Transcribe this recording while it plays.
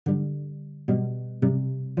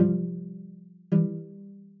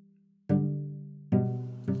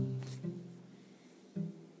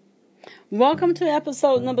Welcome to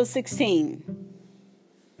episode number 16.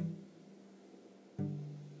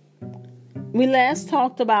 We last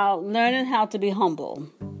talked about learning how to be humble,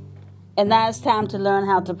 and now it's time to learn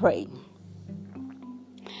how to pray.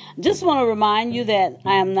 Just want to remind you that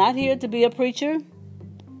I am not here to be a preacher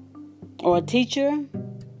or a teacher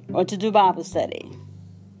or to do Bible study.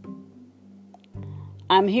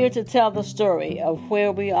 I'm here to tell the story of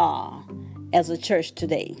where we are as a church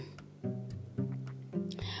today.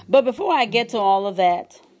 But before I get to all of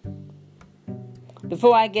that,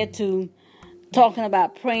 before I get to talking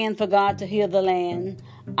about praying for God to heal the land,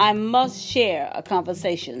 I must share a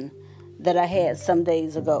conversation that I had some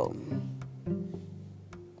days ago.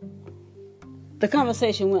 The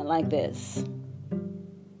conversation went like this.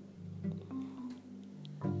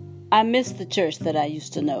 I miss the church that I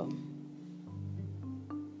used to know.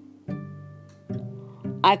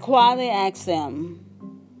 I quietly asked them,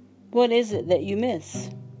 what is it that you miss?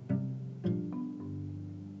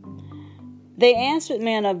 They answered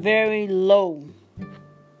me in a very low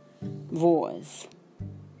voice.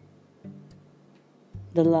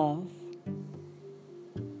 The love.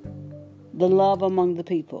 The love among the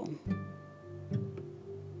people.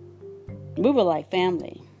 We were like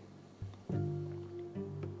family.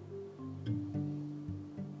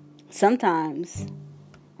 Sometimes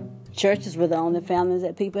churches were the only families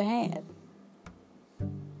that people had.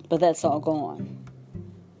 But that's all gone.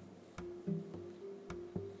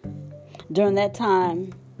 During that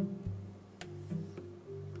time,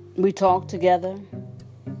 we talked together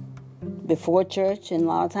before church and a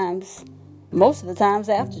lot of times, most of the times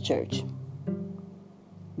after church.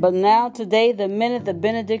 But now today, the minute the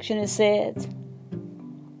benediction is said,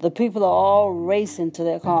 the people are all racing to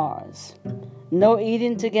their cars. No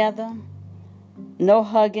eating together, no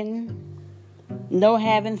hugging, no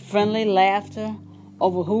having friendly laughter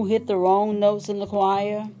over who hit the wrong notes in the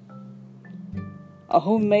choir, or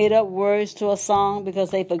who made up words to a song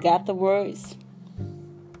because they forgot the words.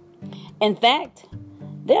 In fact,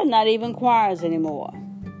 they're not even choirs anymore.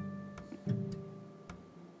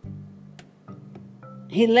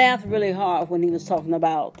 He laughed really hard when he was talking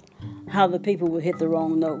about how the people would hit the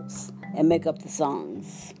wrong notes and make up the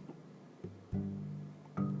songs.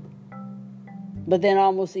 But then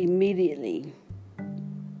almost immediately,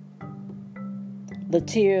 the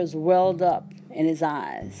tears welled up in his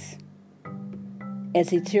eyes as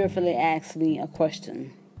he tearfully asked me a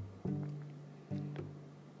question.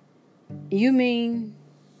 You mean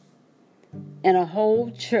in a whole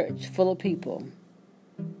church full of people,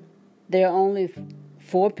 there are only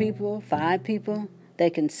 4 people, 5 people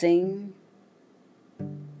that can sing?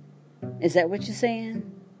 Is that what you're saying?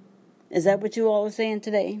 Is that what you all are saying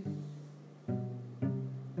today?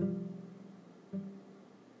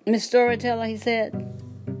 Miss Storyteller, he said,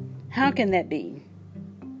 how can that be?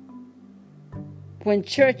 When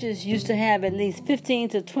churches used to have at least 15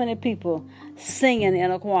 to 20 people singing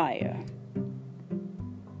in a choir.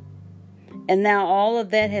 And now all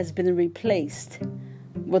of that has been replaced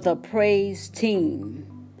with a praise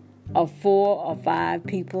team of 4 or 5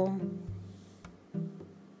 people.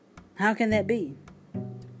 How can that be?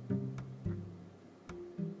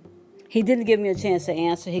 He didn't give me a chance to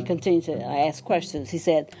answer. He continued to ask questions. He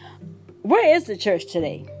said, where is the church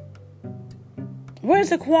today?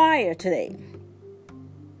 Where's the choir today?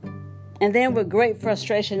 And then with great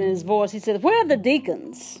frustration in his voice, he said, where are the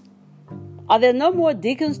deacons? Are there no more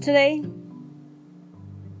deacons today?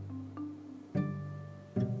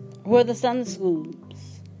 Where are the Sunday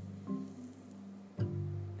schools?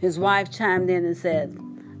 His wife chimed in and said,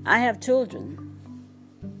 I have children,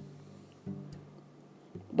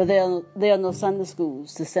 but there are no Sunday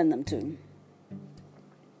schools to send them to.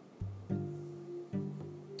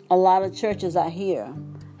 A lot of churches I hear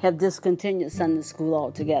have discontinued Sunday school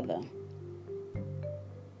altogether.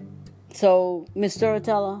 So, Miss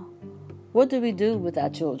Storyteller, what do we do with our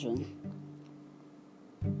children?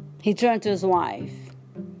 He turned to his wife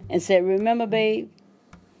and said, remember, babe,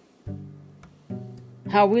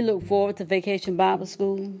 how we look forward to Vacation Bible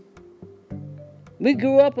School? We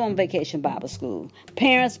grew up on Vacation Bible School.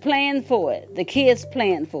 Parents planned for it. The kids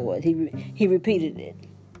planned for it. He repeated it.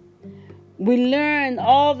 We learned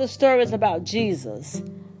all the stories about Jesus,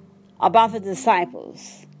 about the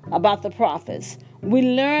disciples, about the prophets. We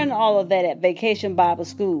learned all of that at Vacation Bible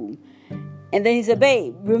School. And then he said,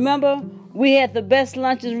 babe, remember we had the best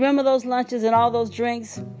lunches? Remember those lunches and all those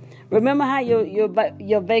drinks? Remember how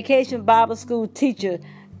your Vacation Bible School teacher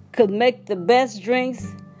could make the best drinks?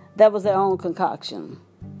 That was their own concoction.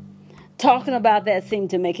 Talking about that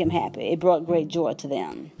seemed to make him happy. It brought great joy to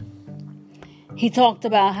them. He talked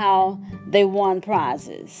about how they won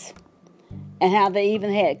prizes. and how they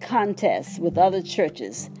even had contests with other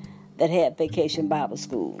churches that had Vacation Bible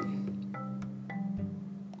School.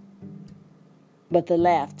 But the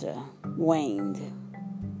laughter waned.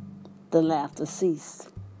 The laughter ceased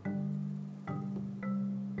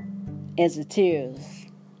as the tears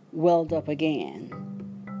welled up again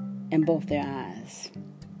in both their eyes.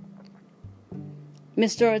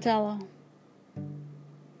 Miss Storyteller,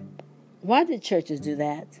 why did churches do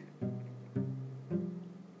that?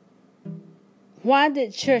 Why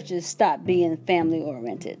did churches stop being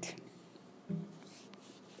family-oriented?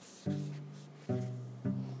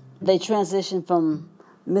 They transitioned from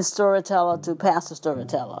Miss Storyteller to Pastor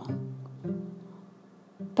Storyteller.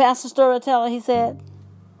 Pastor Storyteller, he said,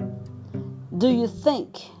 do you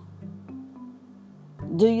think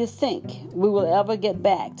we will ever get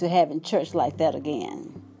back to having church like that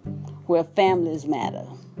again, where families matter,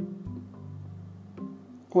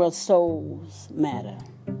 where souls matter?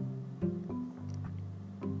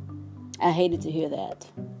 I hated to hear that.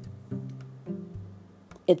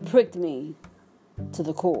 It pricked me to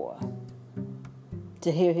the core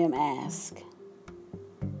to hear him ask,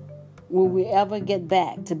 will we ever get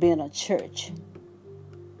back to being a church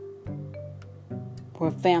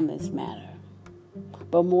where families matter?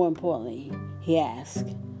 But more importantly, he asked,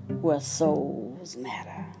 where souls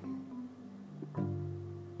matter.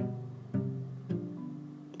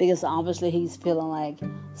 Because obviously he's feeling like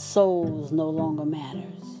souls no longer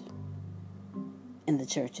matters in the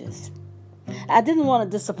churches. I didn't want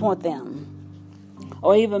to disappoint them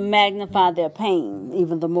or even magnify their pain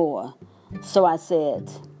even the more. So I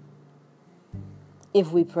said,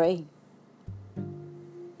 if we pray,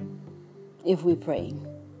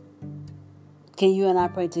 can you and I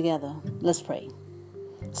pray together? Let's pray.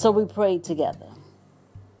 So we prayed together.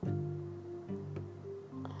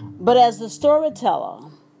 But as the storyteller,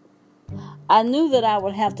 I knew that I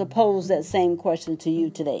would have to pose that same question to you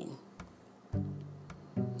today.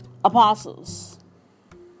 Apostles,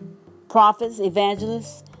 prophets,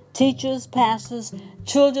 evangelists, teachers, pastors,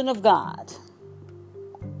 children of God,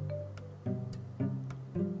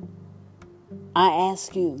 I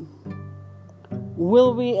ask you,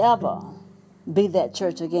 will we ever be that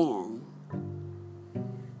church again,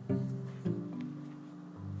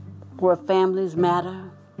 where families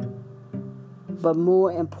matter, but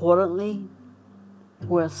more importantly,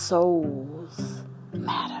 where souls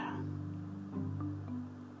matter?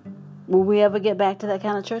 Will we ever get back to that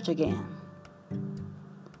kind of church again?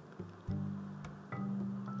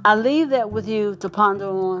 I leave that with you to ponder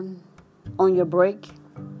on your break,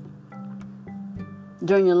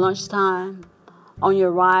 during your lunchtime, on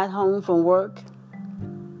your ride home from work,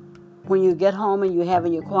 when you get home and you're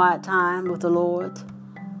having your quiet time with the Lord.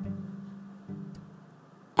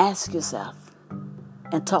 Ask yourself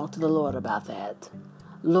and talk to the Lord about that.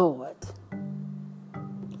 Lord,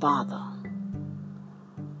 Father,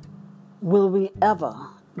 will we ever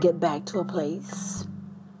get back to a place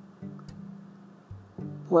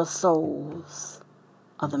where souls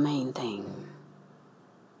are the main thing?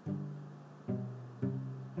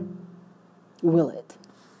 Will it?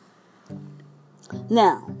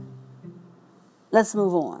 Now, let's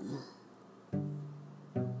move on.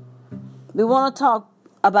 We want to talk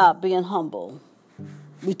about being humble.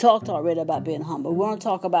 We talked already about being humble. We want to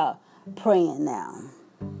talk about praying now.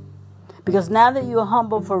 Because now that you're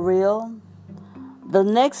humble for real, the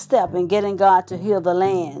next step in getting God to heal the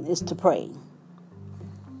land is to pray.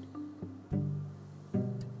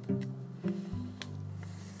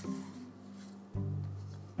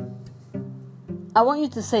 I want you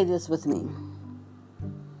to say this with me.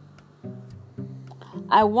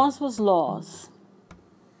 I once was lost,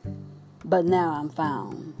 but now I'm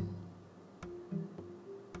found.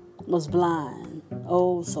 Was blind,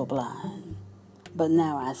 oh so blind, but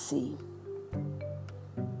now I see.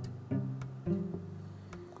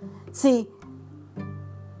 See,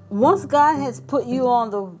 once God has put you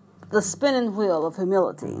on the spinning wheel of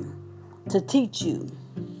humility to teach you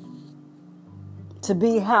to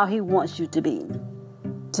be how He wants you to be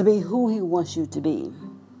who He wants you to be.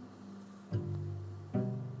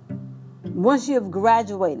 Once you have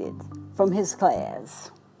graduated from His class,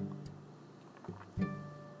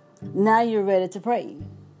 now you're ready to pray.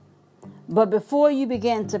 But before you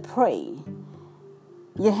begin to pray,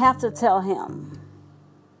 you have to tell Him,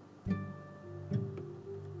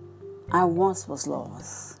 I once was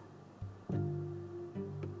lost,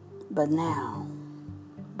 but now.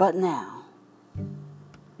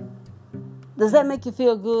 Does that make you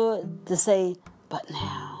feel good to say, but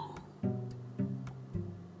now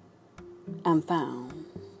I'm found?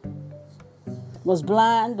 Was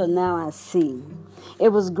blind, but now I see. It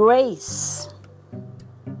was grace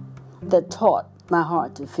that taught my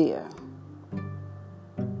heart to fear.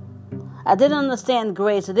 I didn't understand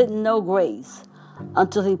grace. I didn't know grace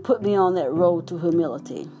until he put me on that road to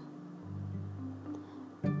humility.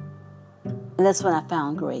 And that's when I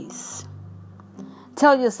found grace.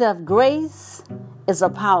 Tell yourself, grace is a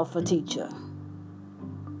powerful teacher.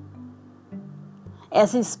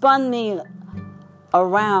 As he spun me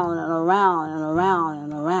around and around and around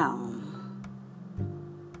and around,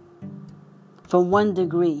 from one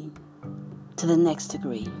degree to the next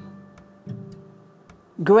degree,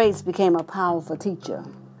 grace became a powerful teacher.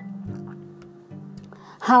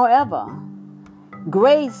 However,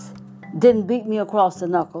 grace didn't beat me across the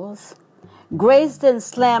knuckles. Grace didn't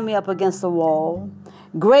slam me up against the wall.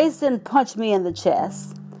 Grace didn't punch me in the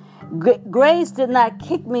chest. Grace did not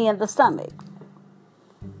kick me in the stomach.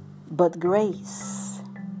 But grace,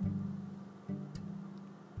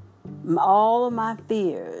 all of my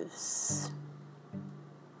fears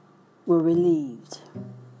were relieved.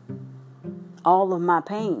 All of my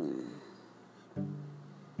pain,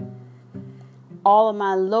 all of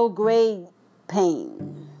my low-grade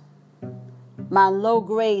pain, my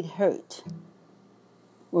low-grade hurt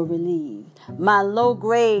were relieved. My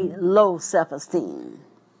low-grade, low self-esteem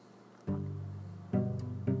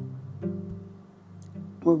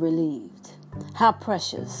were relieved. How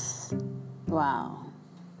precious. Wow.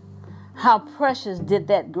 How precious did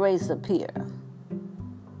that grace appear.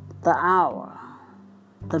 The hour,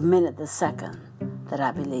 the minute, the second that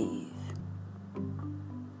I believe.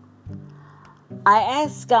 I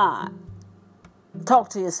ask God, talk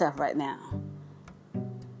to yourself right now.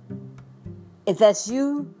 If that's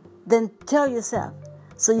you, then tell yourself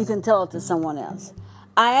so you can tell it to someone else.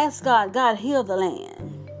 I asked God, God, heal the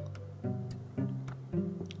land.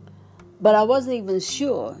 But I wasn't even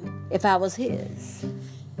sure if I was his.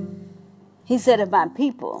 He said, if my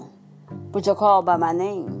people, which are called by my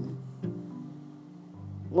name,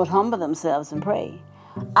 would humble themselves and pray.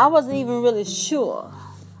 I wasn't even really sure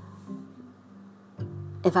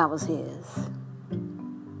if I was his.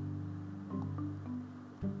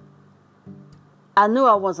 I knew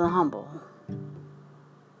I wasn't humble.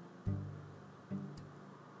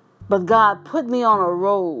 But God put me on a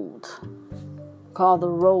road called the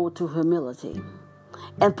road to humility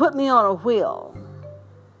and put me on a wheel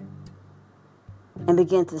and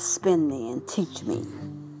began to spin me and teach me.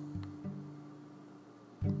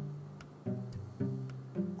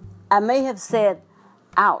 I may have said,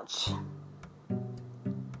 ouch,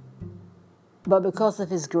 but because of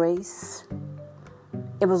his grace,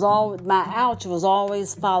 my ouch was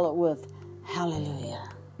always followed with hallelujah.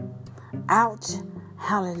 Ouch,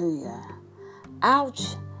 hallelujah.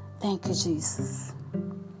 Ouch, thank you, Jesus.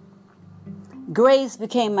 Grace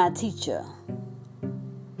became my teacher.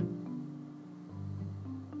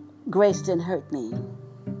 Grace didn't hurt me.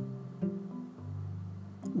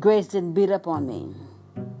 Grace didn't beat up on me.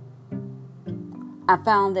 I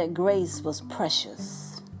found that grace was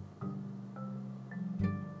precious.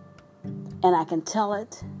 And I can tell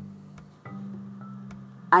it.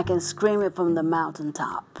 I can scream it from the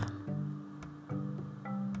mountaintop.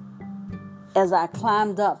 As I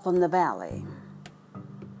climbed up from the valley,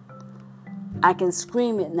 I can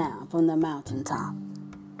scream it now from the mountaintop.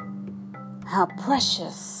 How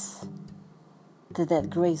precious did that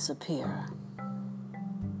grace appear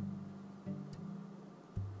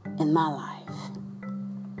in my life.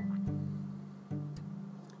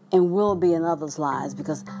 And will be in others' lives,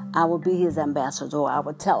 because I will be his ambassador. I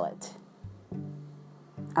will tell it.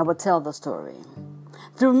 I will tell the story.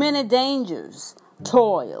 Through many dangers,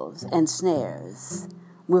 toils, and snares,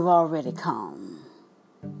 we've already come.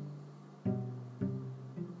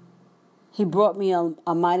 He brought me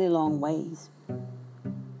a mighty long ways.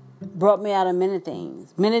 Brought me out of many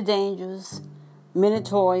things, many dangers, many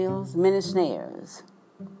toils, many snares.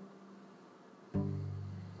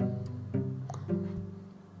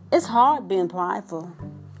 It's hard being prideful.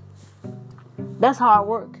 That's hard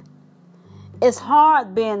work. It's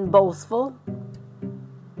hard being boastful.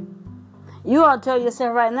 You ought to tell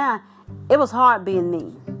yourself right now, it was hard being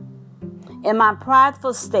me. In my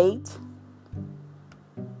prideful state,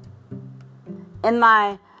 in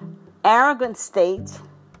my arrogant state,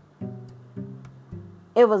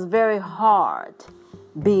 it was very hard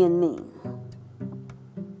being me.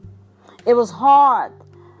 It was hard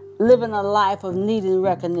living a life of needing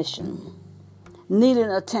recognition,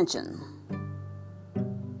 needing attention,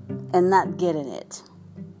 and not getting it.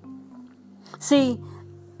 See,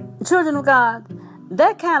 children of God,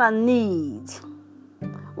 that kind of need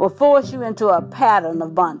will force you into a pattern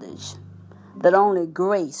of bondage that only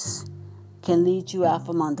grace can lead you out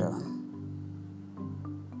from under.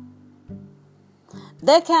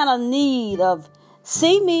 that kind of need of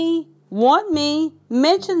see me, want me,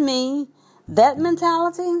 mention me, that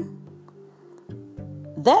mentality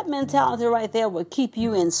right there will keep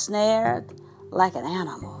you ensnared like an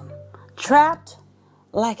animal, trapped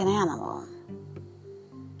like an animal,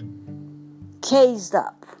 caged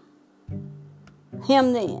up,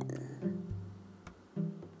 hemmed in.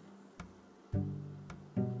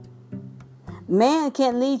 Man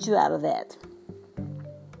can't lead you out of that,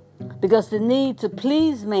 because the need to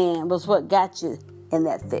please man was what got you in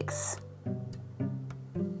that fix.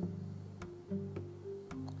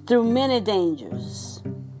 Through many dangers,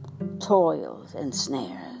 toils, and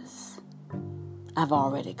snares, I've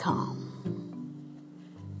already come.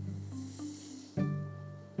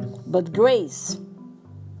 But grace,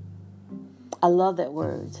 I love that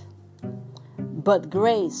word, but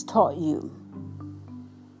grace taught you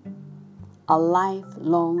a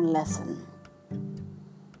lifelong lesson.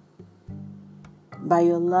 By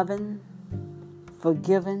your loving,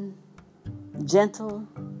 forgiving, gentle,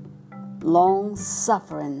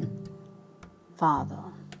 long-suffering Father.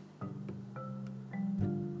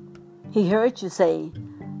 He heard you say,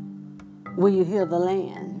 will you heal the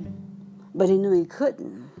land? But he knew he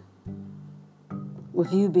couldn't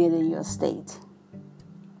with you being in your state.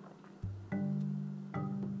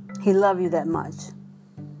 He loved you that much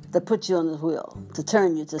to put you on the wheel, to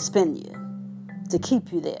turn you, to spin you, to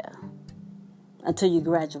keep you there until you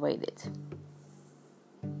graduated.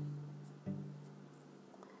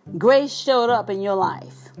 Grace showed up in your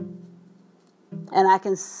life. And I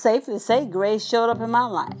can safely say grace showed up in my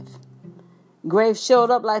life. Grace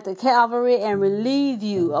showed up like the Calvary and relieved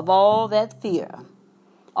you of all that fear,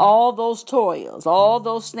 all those toils, all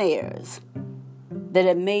those snares that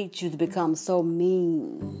had made you to become so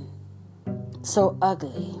mean, so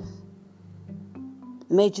ugly,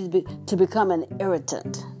 made you to become an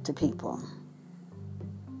irritant to people.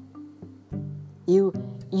 You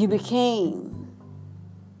became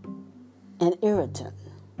an irritant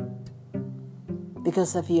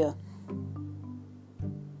because of your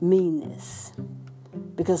meanness,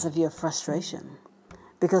 because of your frustration,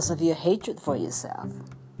 because of your hatred for yourself.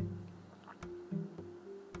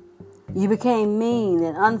 You became mean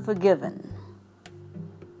and unforgiving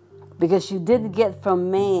because you didn't get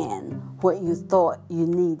from man what you thought you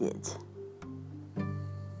needed.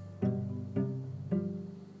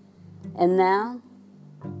 And now,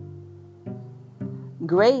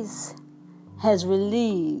 grace has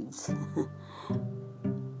relieved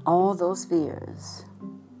all those fears.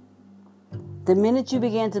 The minute you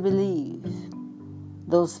began to believe,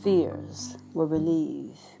 those fears were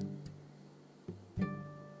relieved.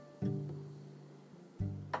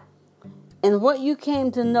 And what you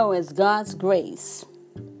came to know as God's grace,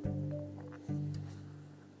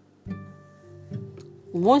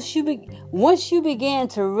 once you began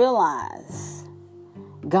to realize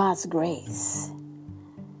God's grace,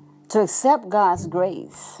 to accept God's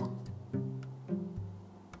grace,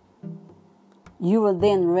 you were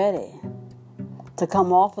then ready to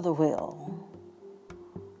come off of the wheel.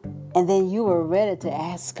 And then you were ready to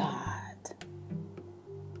ask God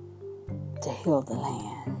to heal the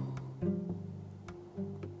land.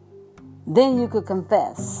 Then you could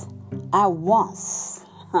confess, I once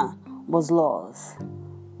was lost,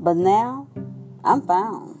 but now I'm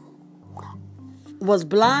found. Was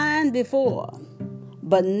blind before,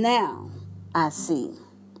 but now I see.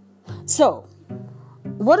 So,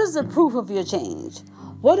 what is the proof of your change?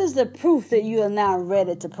 What is the proof that you are now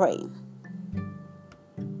ready to pray?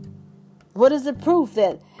 What is the proof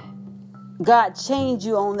that God changed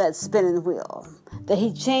you on that spinning wheel? That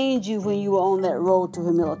he changed you when you were on that road to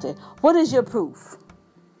humility? What is your proof?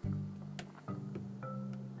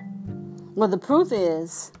 Well, the proof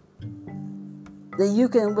is that you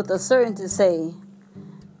can with a certainty say,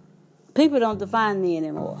 people don't define me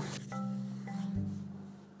anymore.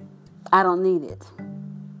 I don't need it.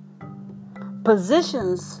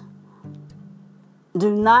 Positions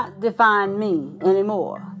do not define me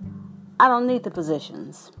anymore. I don't need the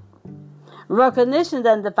positions. Recognition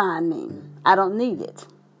doesn't define me. I don't need it.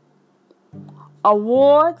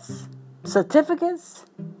 Awards, certificates,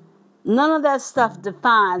 none of that stuff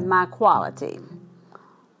defines my quality,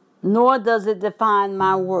 nor does it define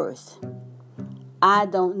my worth. I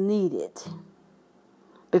don't need it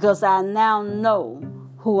because I now know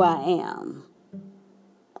who I am.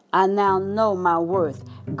 I now know my worth.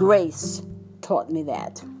 Grace taught me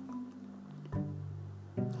that.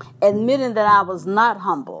 Admitting that I was not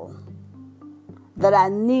humble, that I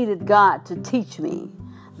needed God to teach me,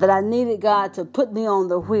 that I needed God to put me on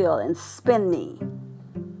the wheel and spin me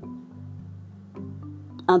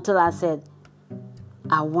until I said,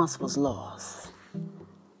 I once was lost,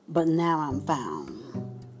 but now I'm found.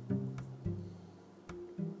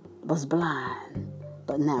 Was blind,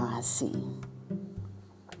 but now I see.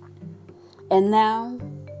 And now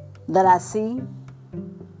that I see,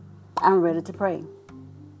 I'm ready to pray.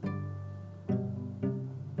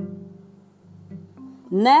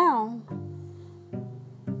 Now,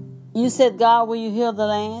 you said, God, will you heal the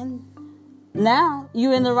land? Now,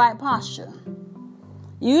 you're in the right posture.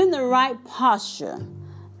 You're in the right posture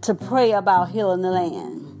to pray about healing the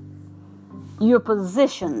land. You're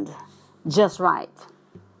positioned just right.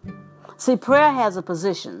 See, prayer has a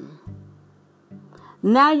position.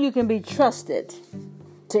 Now you can be trusted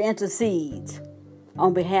to intercede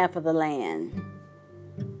on behalf of the land.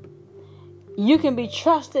 You can be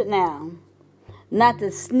trusted now not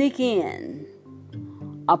to sneak in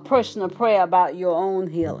a personal prayer about your own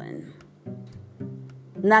healing.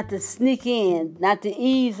 Not to sneak in, not to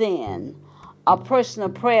ease in a personal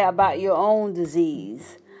prayer about your own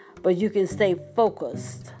disease. But you can stay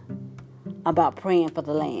focused about praying for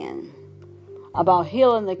the land. About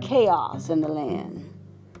healing the chaos in the land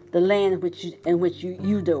in which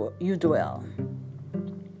you dwell.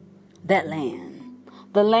 That land.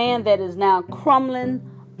 The land that is now crumbling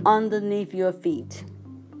underneath your feet.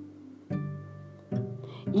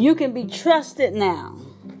 You can be trusted now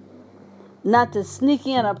not to sneak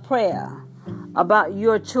in a prayer about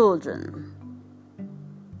your children,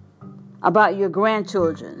 about your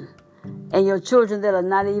grandchildren, and your children that are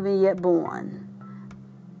not even yet born.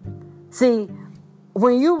 See,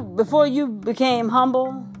 before you became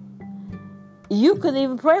humble, you couldn't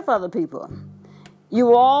even pray for other people. You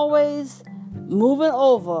were always moving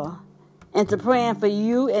over into praying for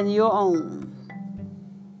you and your own.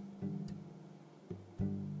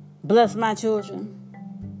 Bless my children.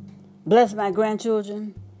 Bless my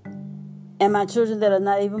grandchildren. And my children that are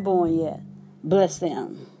not even born yet. Bless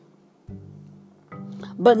them.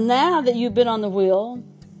 But now that you've been on the wheel,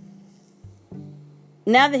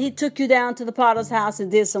 now that he took you down to the potter's house and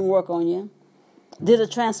did some work on you, did a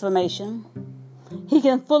transformation, he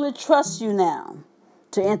can fully trust you now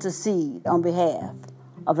to intercede on behalf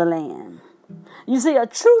of the land. You see, a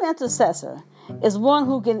true intercessor is one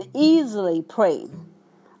who can easily pray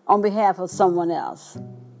on behalf of someone else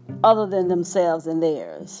other than themselves and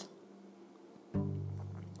theirs.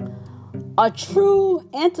 A true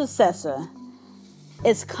intercessor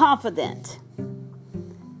is confident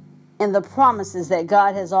in the promises that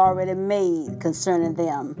God has already made concerning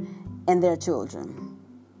them and their children.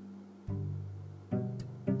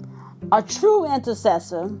 A true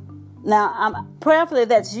intercessor, now prayerfully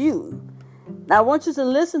that's you. Now I want you to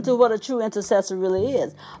listen to what a true intercessor really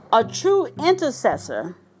is. A true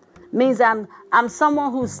intercessor means I'm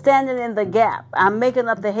someone who's standing in the gap. I'm making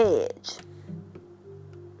up the hedge.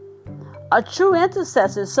 A true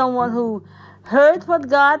intercessor is someone who heard what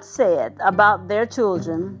God said about their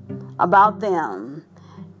children, about them.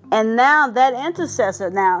 And now that intercessor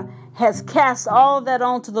now has cast all that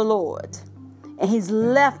onto the Lord. And he's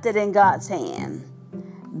left it in God's hand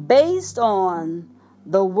based on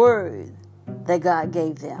the word that God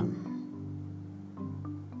gave them.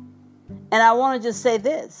 And I want to just say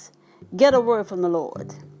this. Get a word from the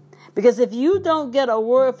Lord. Because if you don't get a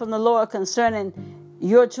word from the Lord concerning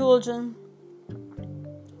your children,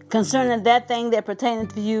 concerning that thing that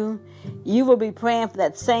pertains to you, you will be praying for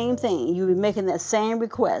that same thing. You'll be making that same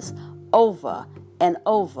request over and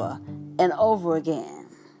over and over again.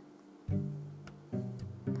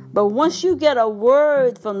 But once you get a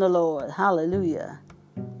word from the Lord, hallelujah,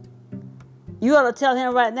 you ought to tell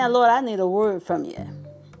him right now, Lord, I need a word from you.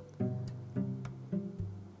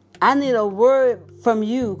 I need a word from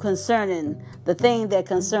you concerning the thing that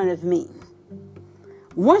concerneth me.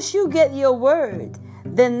 Once you get your word,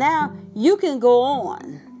 then now you can go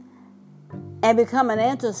on and become an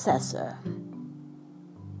intercessor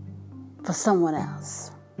for someone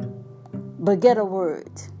else. But get a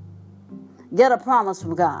word. Get a promise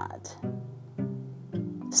from God.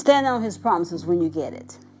 Stand on his promises when you get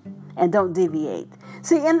it. And don't deviate.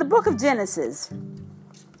 See, in the book of Genesis,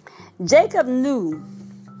 Jacob knew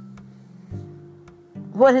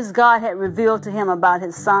what his God had revealed to him about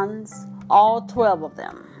his sons, all 12 of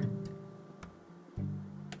them.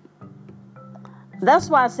 That's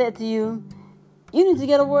why I said to you, you need to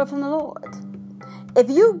get a word from the Lord. If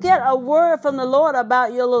you get a word from the Lord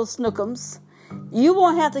about your little snookums, you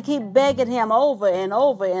won't have to keep begging him over and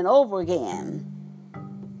over and over again.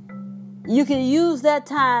 You can use that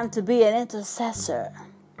time to be an intercessor.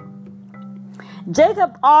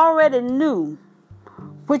 Jacob already knew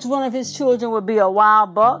which one of his children would be a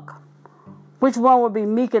wild buck, which one would be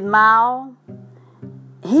meek and mild.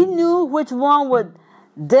 He knew which one would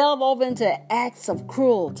delve over into acts of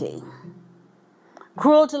cruelty.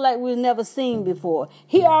 Cruelty like we've never seen before.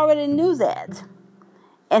 He already knew that.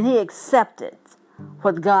 And he accepted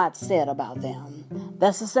what God said about them.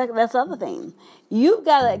 That's the other thing. You've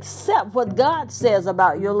got to accept what God says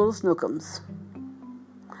about your little snookums.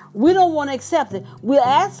 We don't want to accept it. We'll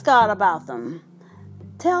ask God about them.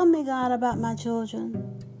 Tell me, God, about my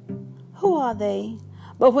children. Who are they?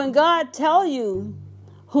 But when God tells you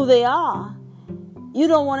who they are, you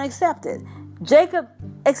don't want to accept it. Jacob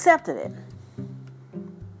accepted it.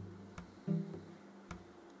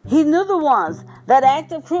 He knew the ones. That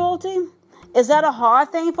act of cruelty, is that a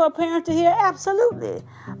hard thing for a parent to hear? Absolutely.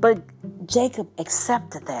 But Jacob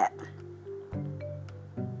accepted that.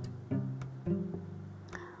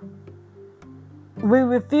 We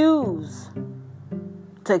refuse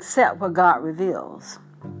to accept what God reveals.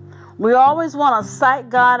 We always want to psych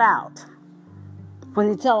God out when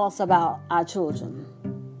He tells us about our children.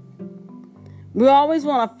 We always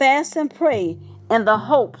want to fast and pray in the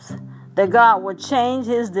hopes that God will change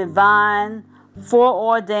His divine,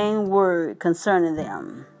 foreordained word concerning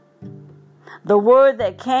them. The word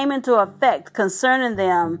that came into effect concerning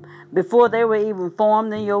them before they were even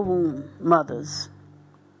formed in your womb, mothers.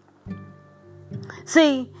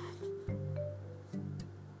 See,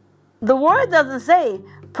 the word doesn't say,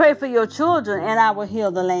 pray for your children and I will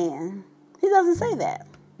heal the land. He doesn't say that.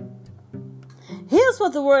 Here's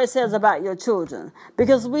what the word says about your children.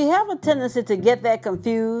 Because we have a tendency to get that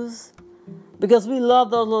confused. Because we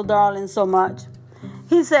love those little darlings so much.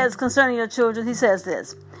 He says concerning your children, he says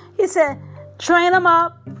this. He said, train them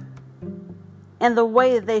up in the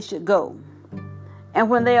way that they should go. And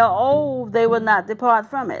when they are old, they will not depart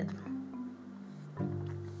from it.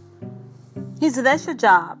 He said, that's your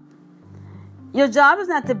job. Your job is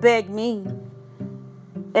not to beg me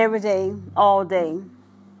every day, all day,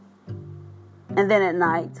 and then at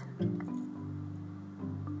night.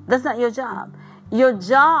 That's not your job. Your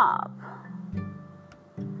job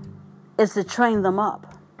is to train them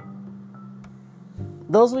up.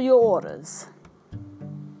 Those were your orders.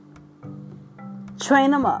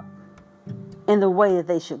 Train them up in the way that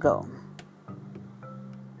they should go.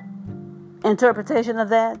 Interpretation of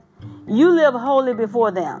that, you live holy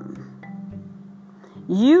before them.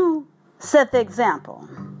 You set the example.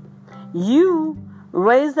 You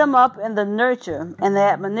raise them up in the nurture and the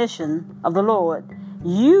admonition of the Lord.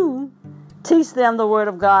 You teach them the word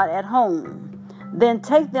of God at home. Then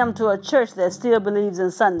take them to a church that still believes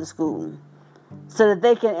in Sunday school so that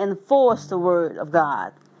they can enforce the word of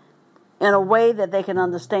God in a way that they can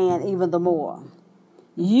understand even the more.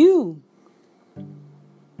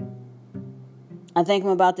 I think I'm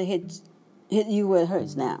about to hit you where it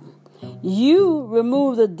hurts now. You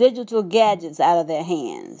remove the digital gadgets out of their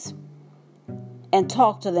hands and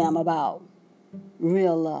talk to them about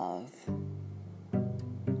real love,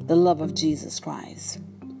 the love of Jesus Christ.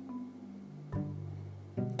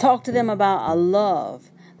 Talk to them about a love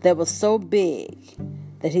that was so big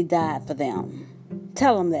that He died for them.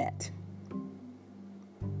 Tell them that.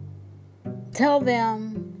 Tell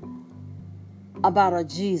them about a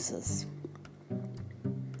Jesus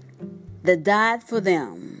that died for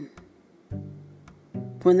them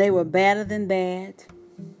when they were badder than bad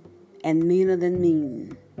and meaner than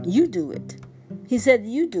mean. You do it. He said,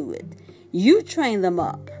 you do it. You train them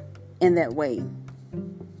up in that way,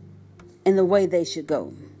 in the way they should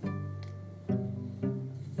go.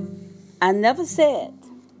 I never said,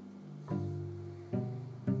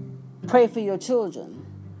 pray for your children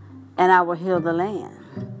and I will heal the land.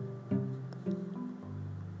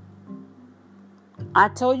 I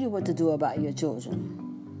told you what to do about your children.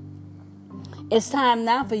 It's time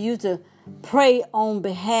now for you to pray on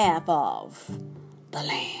behalf of the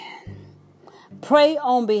land. Pray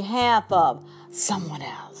on behalf of someone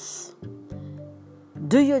else.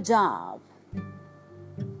 Do your job.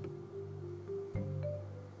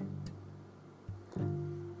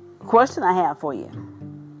 Question I have for you.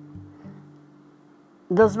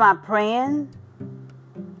 Does my praying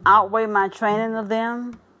outweigh my training of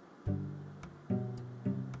them?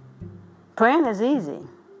 Praying is easy.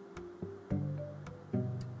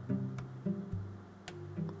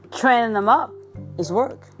 Training them up is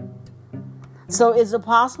work. So is it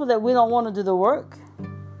possible that we don't want to do the work?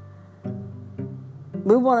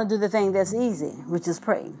 We want to do the thing that's easy, which is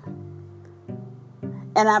pray.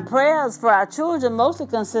 And our prayers for our children mostly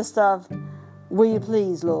consist of, will you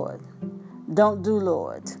please, Lord? Don't do,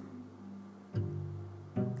 Lord.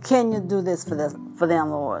 Can you do this for them,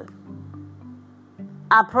 Lord?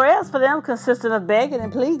 Our prayers for them consisted of begging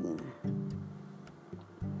and pleading.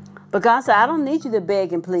 But God said, I don't need you to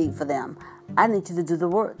beg and plead for them. I need you to do the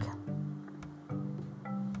work.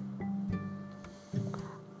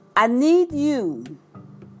 I need you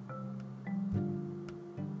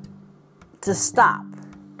to stop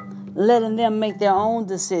letting them make their own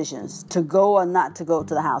decisions to go or not to go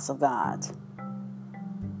to the house of God.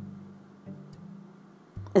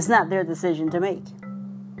 It's not their decision to make.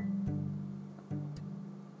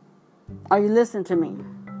 Are you listening to me?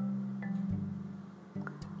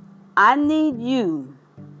 I need you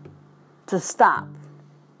to stop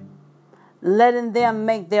letting them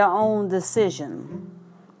make their own decision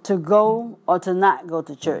to go or to not go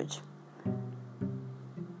to church.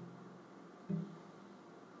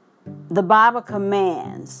 The Bible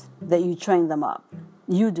commands that you train them up.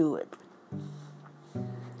 You do it.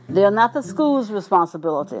 They're not the school's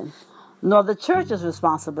responsibility, nor the church's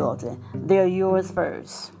responsibility. They're yours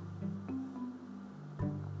first.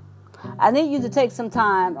 I need you to take some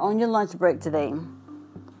time on your lunch break today,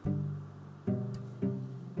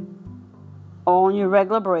 or on your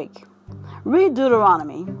regular break. Read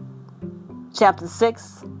Deuteronomy chapter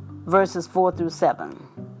 6, verses 4 through 7.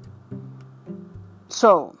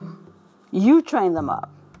 So, you train them up.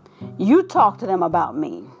 You talk to them about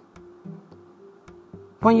me.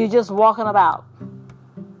 When you're just walking about,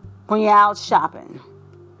 when you're out shopping,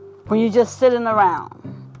 when you're just sitting around,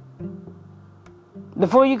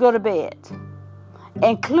 before you go to bed,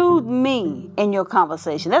 include me in your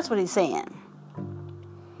conversation. That's what he's saying.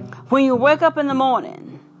 When you wake up in the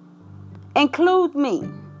morning, include me.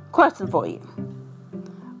 Question for you.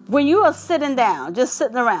 When you are sitting down, just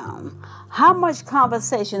sitting around, how much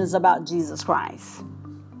conversation is about Jesus Christ?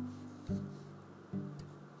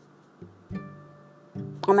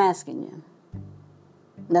 I'm asking you.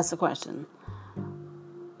 That's the question.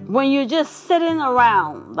 When you're just sitting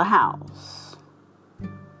around the house,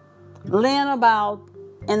 laying about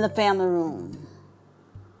in the family room,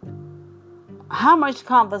 how much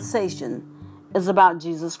conversation is about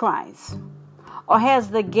Jesus Christ? Or has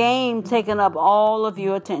the game taken up all of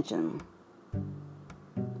your attention?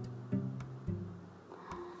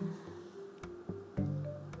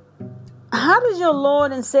 How does your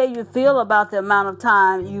Lord and Savior feel about the amount of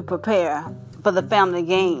time you prepare for the family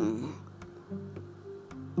game,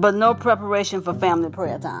 but no preparation for family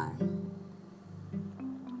prayer time?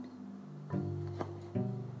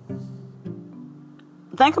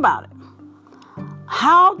 Think about it.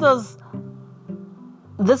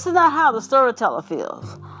 This is not how the storyteller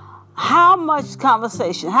feels. How much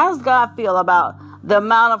conversation, how does God feel about the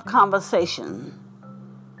amount of conversation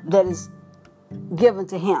that is given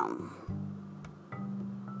to him?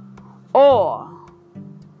 Or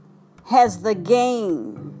has the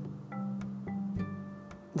game,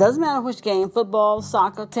 doesn't matter which game, football,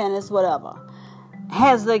 soccer, tennis, whatever,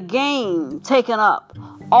 has the game taken up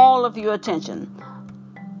all of your attention?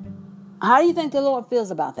 How do you think the Lord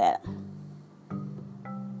feels about that?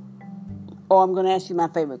 Or I'm going to ask you my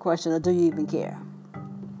favorite question, or do you even care?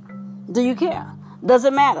 Do you care? Does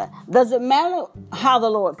it matter? Does it matter how the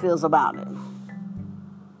Lord feels about it?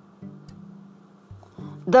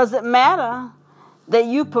 Does it matter that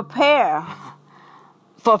you prepare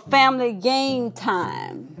for family game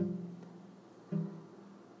time,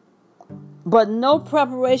 but no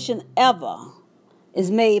preparation ever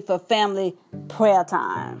is made for family prayer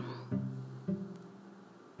time?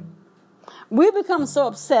 We become so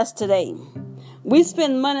obsessed today. We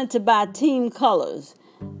spend money to buy team colors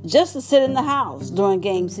just to sit in the house during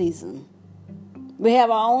game season. We have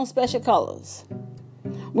our own special colors.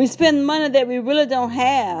 We spend money that we really don't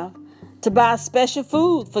have to buy special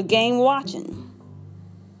food for game watching.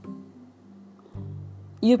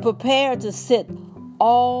 You prepare to sit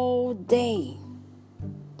all day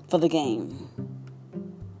for the game.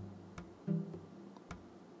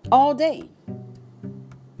 All day.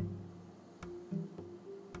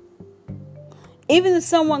 Even if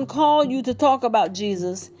someone called you to talk about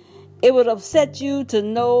Jesus, it would upset you to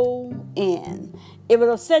no end. It would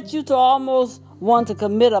upset you to almost want to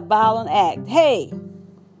commit a violent act. Hey,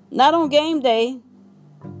 not on game day.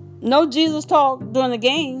 No Jesus talk during the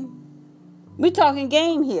game. We're talking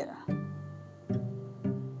game here.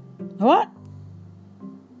 What?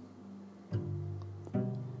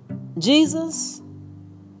 Jesus?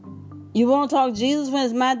 You want to talk Jesus when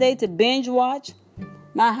it's my day to binge watch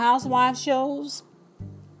my housewife shows?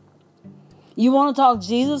 You want to talk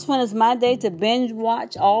Jesus when it's my day to binge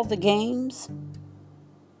watch all the games?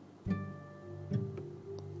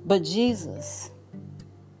 But Jesus,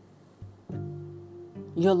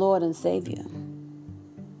 your Lord and Savior,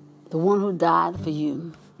 the one who died for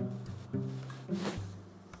you,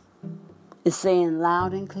 is saying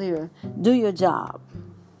loud and clear, do your job.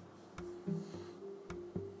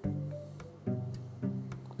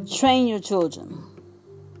 Train your children.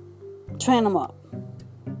 Train them up.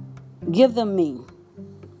 Give them me.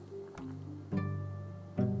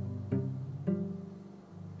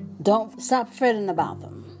 Don't stop fretting about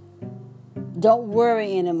them. Don't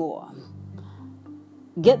worry anymore.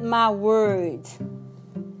 Get my word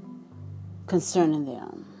concerning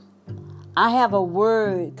them. I have a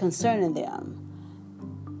word concerning them,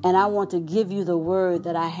 and I want to give you the word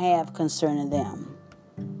that I have concerning them.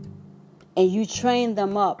 And you train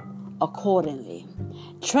them up accordingly.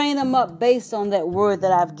 Train them up based on that word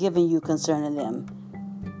that I've given you concerning them.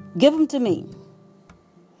 Give them to me.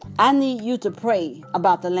 I need you to pray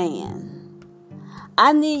about the land.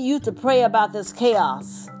 I need you to pray about this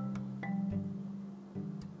chaos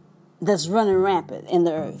that's running rampant in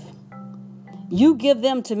the earth. You give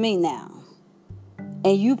them to me now,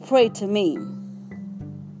 and you pray to me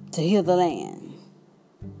to heal the land.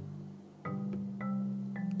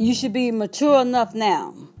 You should be mature enough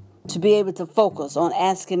now to be able to focus on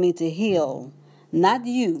asking me to heal, not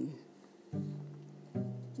you,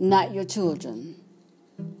 not your children,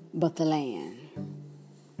 but the land.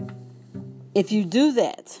 If you do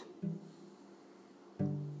that,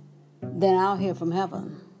 then I'll hear from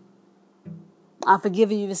heaven. I'll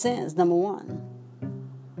forgive you your sins, number one.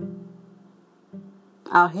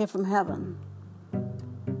 I'll hear from heaven,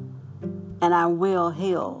 and I will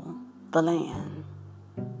heal the land.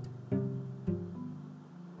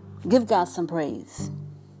 Give God some praise.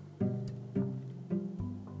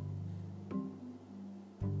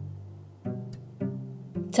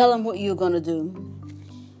 Tell him what you're going to do.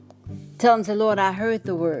 Tell him, say, Lord, I heard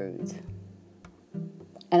the word,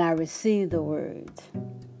 and I received the word,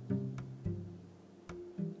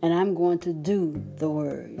 and I'm going to do the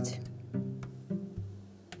word.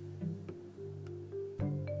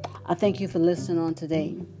 I thank you for listening on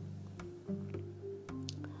today.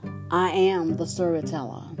 I am the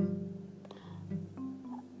storyteller.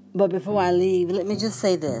 But before I leave, let me just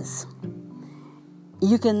say this.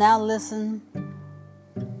 You can now listen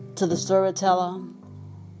to the storyteller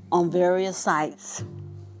on various sites.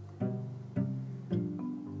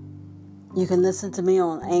 You can listen to me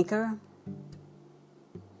on Anchor,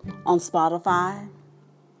 on Spotify,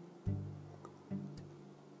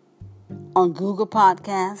 on Google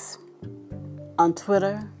Podcasts, on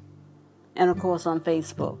Twitter, and of course on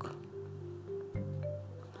Facebook.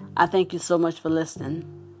 I thank you so much for listening,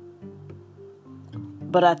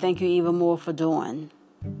 but I thank you even more for doing.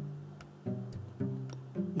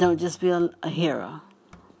 Don't just be a hearer,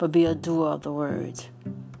 but be a doer of the word.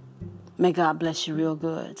 May God bless you real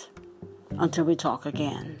good. Until we talk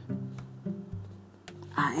again,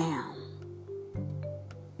 I am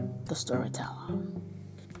the storyteller.